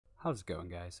How's it going,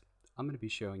 guys? I'm going to be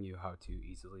showing you how to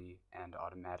easily and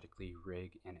automatically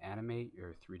rig and animate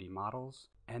your 3D models,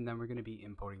 and then we're going to be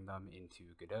importing them into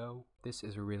Godot. This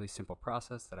is a really simple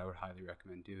process that I would highly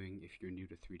recommend doing if you're new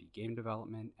to 3D game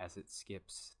development, as it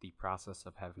skips the process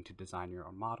of having to design your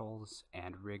own models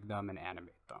and rig them and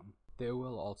animate them. There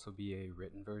will also be a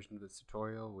written version of this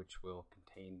tutorial which will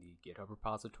contain the GitHub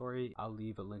repository. I'll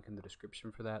leave a link in the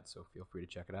description for that, so feel free to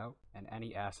check it out. And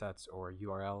any assets or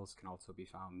URLs can also be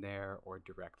found there or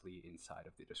directly inside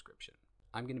of the description.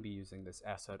 I'm going to be using this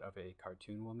asset of a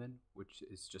cartoon woman, which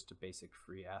is just a basic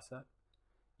free asset.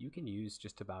 You can use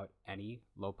just about any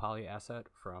low poly asset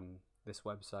from this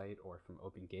website or from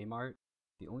OpenGameArt.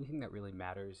 The only thing that really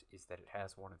matters is that it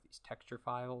has one of these texture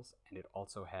files, and it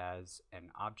also has an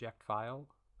object file,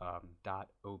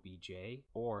 .obj,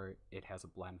 or it has a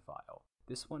blend file.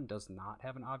 This one does not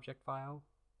have an object file,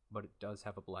 but it does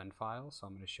have a blend file, so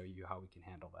I'm going to show you how we can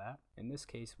handle that. In this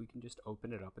case, we can just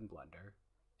open it up in Blender,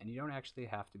 and you don't actually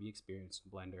have to be experienced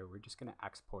in Blender. We're just going to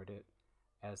export it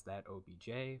as that OBJ,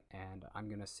 and I'm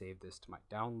going to save this to my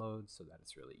downloads so that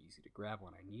it's really easy to grab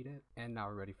when I need it. And now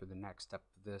we're ready for the next step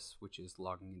of this, which is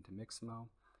logging into Mixamo.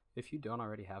 If you don't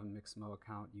already have a Mixamo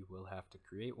account, you will have to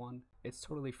create one. It's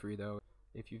totally free though.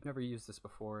 If you've never used this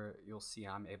before, you'll see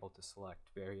I'm able to select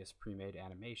various pre-made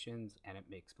animations, and it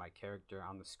makes my character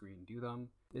on the screen do them.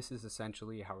 This is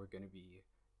essentially how we're going to be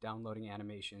downloading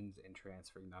animations and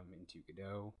transferring them into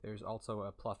Godot. There's also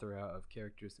a plethora of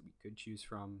characters that we could choose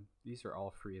from. These are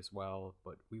all free as well,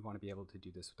 but we want to be able to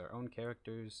do this with our own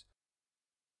characters.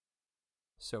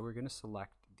 So we're going to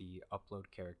select the upload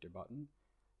character button,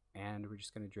 and we're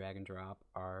just going to drag and drop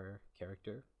our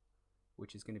character,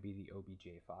 which is going to be the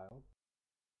OBJ file.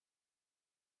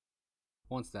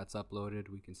 Once that's uploaded,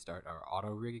 we can start our auto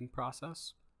rigging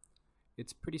process.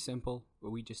 It's pretty simple,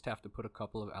 but we just have to put a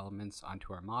couple of elements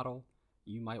onto our model.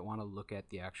 You might want to look at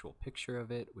the actual picture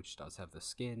of it, which does have the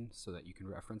skin, so that you can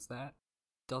reference that.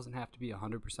 It doesn't have to be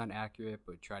 100% accurate,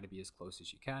 but try to be as close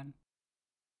as you can.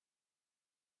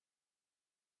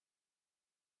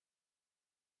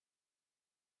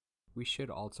 We should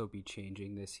also be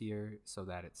changing this here so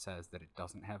that it says that it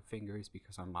doesn't have fingers,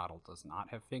 because our model does not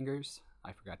have fingers.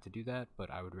 I forgot to do that,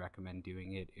 but I would recommend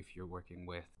doing it if you're working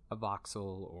with a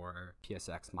voxel or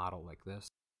PSX model like this.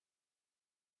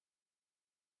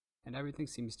 And everything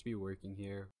seems to be working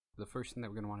here. The first thing that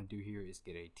we're going to want to do here is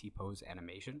get a T-pose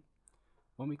animation.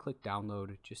 When we click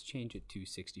download, just change it to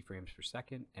 60 frames per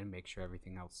second and make sure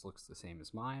everything else looks the same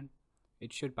as mine.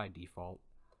 It should by default.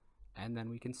 And then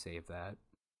we can save that.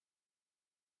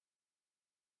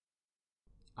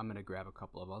 I'm going to grab a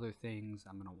couple of other things.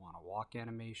 I'm going to want a walk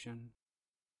animation.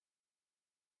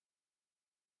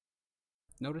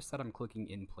 Notice that I'm clicking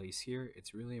in place here.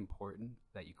 It's really important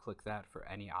that you click that for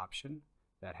any option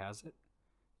that has it.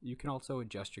 You can also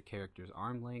adjust your character's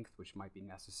arm length, which might be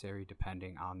necessary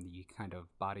depending on the kind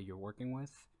of body you're working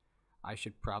with. I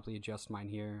should probably adjust mine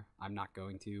here. I'm not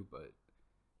going to, but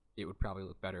it would probably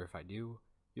look better if I do.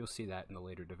 You'll see that in the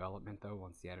later development though,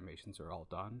 once the animations are all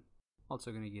done.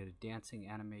 Also going to get a dancing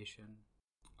animation,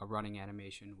 a running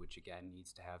animation, which again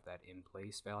needs to have that in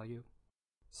place value,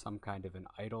 some kind of an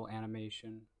idle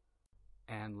animation,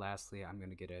 and lastly I'm going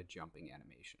to get a jumping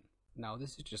animation. Now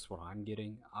this is just what I'm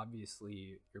getting.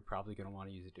 Obviously you're probably going to want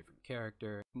to use a different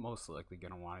character, most likely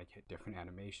going to want to get different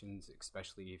animations,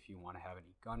 especially if you want to have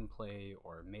any gunplay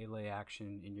or melee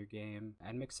action in your game.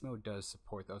 And Mixamo does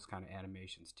support those kind of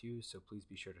animations too, so please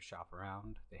be sure to shop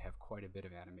around. They have quite a bit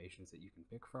of animations that you can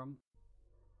pick from.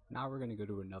 Now we're going to go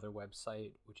to another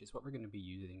website, which is what we're going to be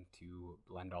using to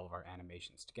blend all of our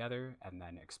animations together and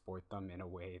then export them in a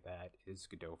way that is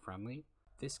Godot friendly.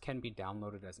 This can be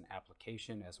downloaded as an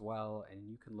application as well, and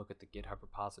you can look at the GitHub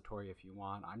repository if you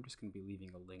want. I'm just going to be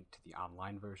leaving a link to the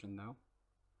online version though.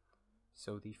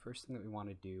 So the first thing that we want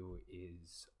to do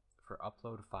is, for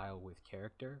upload file with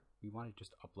character, we want to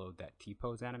just upload that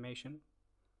T-pose animation.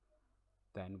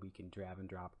 Then we can drag and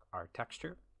drop our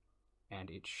texture, and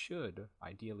it should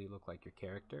ideally look like your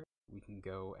character. We can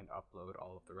go and upload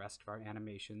all of the rest of our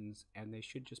animations, and they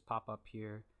should just pop up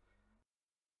here.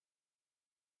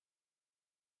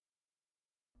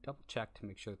 Double check to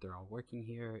make sure that they're all working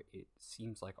here. It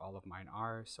seems like all of mine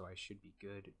are, so I should be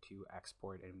good to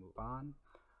export and move on.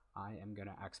 I am going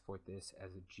to export this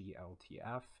as a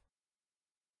GLTF.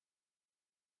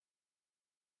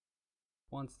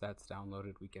 Once that's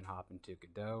downloaded, we can hop into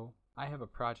Godot. I have a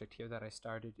project here that I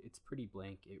started. It's pretty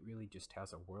blank. It really just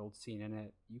has a world scene in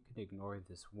it. You can ignore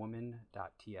this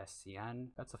woman.tscn.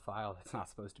 That's a file that's not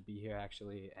supposed to be here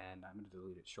actually, and I'm going to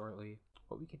delete it shortly.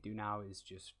 What we could do now is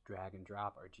just drag and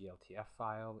drop our GLTF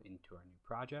file into our new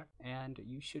project, and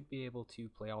you should be able to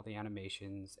play all the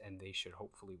animations and they should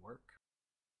hopefully work.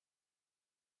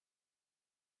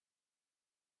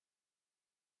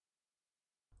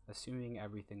 Assuming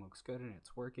everything looks good and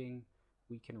it's working,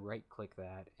 we can right click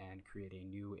that and create a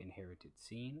new inherited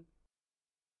scene.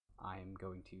 I'm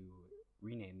going to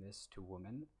rename this to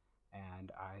woman, and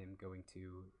I am going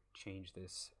to change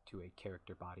this to a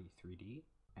character body 3D.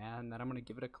 And then I'm going to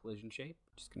give it a collision shape.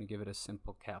 Just going to give it a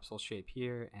simple capsule shape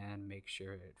here and make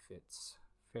sure it fits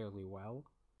fairly well.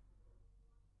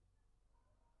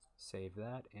 Save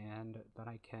that, and then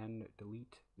I can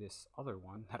delete this other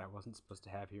one that I wasn't supposed to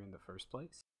have here in the first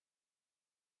place.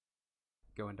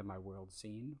 Go into my world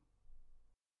scene.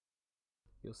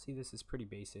 You'll see this is pretty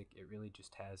basic. It really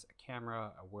just has a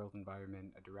camera, a world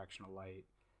environment, a directional light,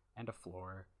 and a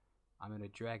floor. I'm going to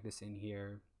drag this in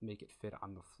here, make it fit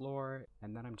on the floor,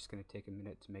 and then I'm just going to take a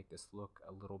minute to make this look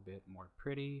a little bit more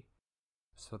pretty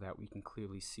so that we can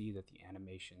clearly see that the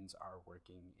animations are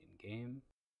working in game.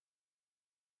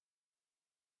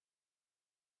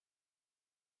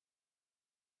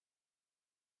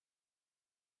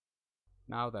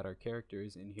 Now that our character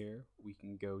is in here, we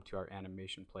can go to our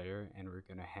animation player and we're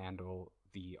going to handle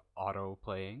the auto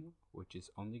playing, which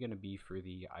is only going to be for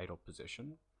the idle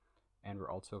position. And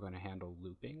we're also going to handle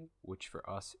looping, which for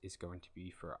us is going to be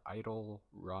for idle,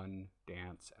 run,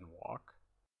 dance, and walk.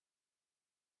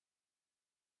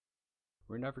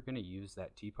 We're never going to use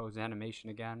that T-pose animation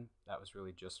again. That was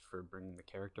really just for bringing the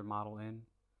character model in.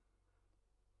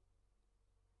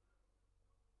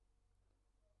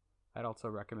 I'd also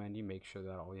recommend you make sure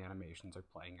that all the animations are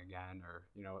playing again,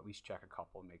 or at least check a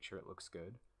couple and make sure it looks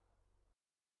good.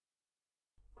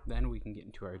 Then we can get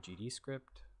into our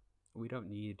gdscript. We don't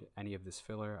need any of this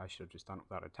filler. I should have just done it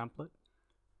without a template.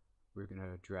 We're going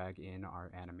to drag in our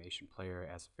animation player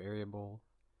as a variable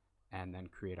and then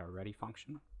create our ready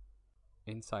function.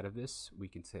 Inside of this, we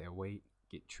can say await,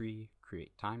 get tree,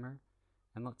 create timer,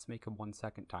 and let's make a 1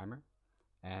 second timer.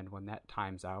 And when that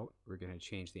times out, we're going to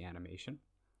change the animation.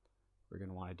 We're going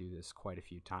to want to do this quite a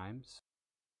few times.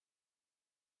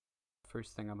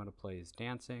 First thing I'm going to play is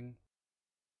dancing.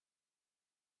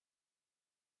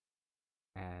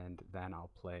 And then I'll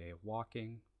play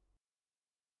walking,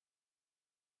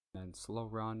 then slow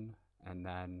run, and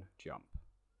then jump.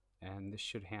 And this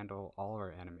should handle all of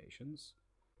our animations.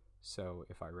 So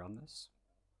if I run this,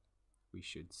 we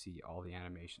should see all the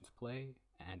animations play,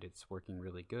 and it's working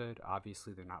really good.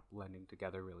 Obviously they're not blending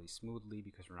together really smoothly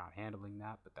because we're not handling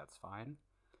that, but that's fine.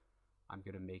 I'm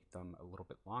going to make them a little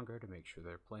bit longer to make sure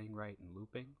they're playing right and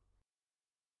looping.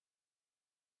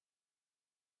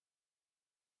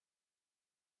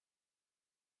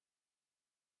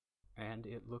 And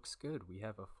it looks good. We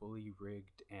have a fully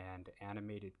rigged and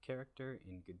animated character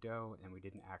in Godot, and we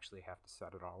didn't actually have to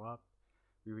set it all up.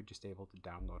 We were just able to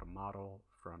download a model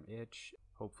from itch.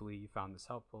 Hopefully you found this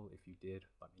helpful. If you did,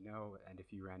 let me know, and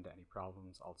if you ran into any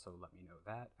problems, also let me know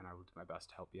that, and I will do my best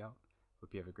to help you out.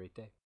 Hope you have a great day.